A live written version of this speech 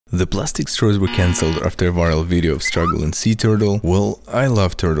The plastic straws were cancelled after a viral video of struggle in sea turtle. Well, I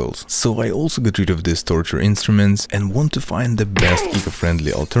love turtles, so I also got rid of these torture instruments and want to find the best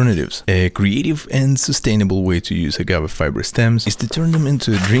eco-friendly alternatives. A creative and sustainable way to use agave fiber stems is to turn them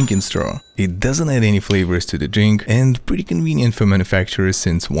into a drinking straw. It doesn't add any flavors to the drink and pretty convenient for manufacturers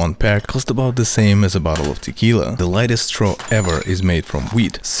since one pack costs about the same as a bottle of tequila. The lightest straw ever is made from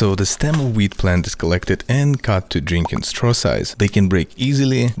wheat, so the stem of wheat plant is collected and cut to drinking straw size. They can break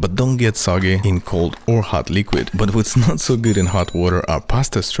easily, but don't get soggy in cold or hot liquid. But what's not so good in hot water are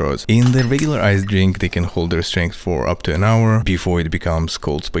pasta straws. In the regular iced drink, they can hold their strength for up to an hour before it becomes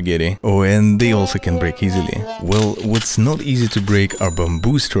cold spaghetti. Oh, and they also can break easily. Well, what's not easy to break are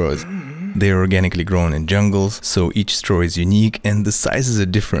bamboo straws. They are organically grown in jungles, so each straw is unique and the sizes are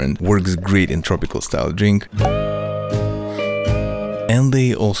different. Works great in tropical style drink. And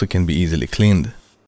they also can be easily cleaned.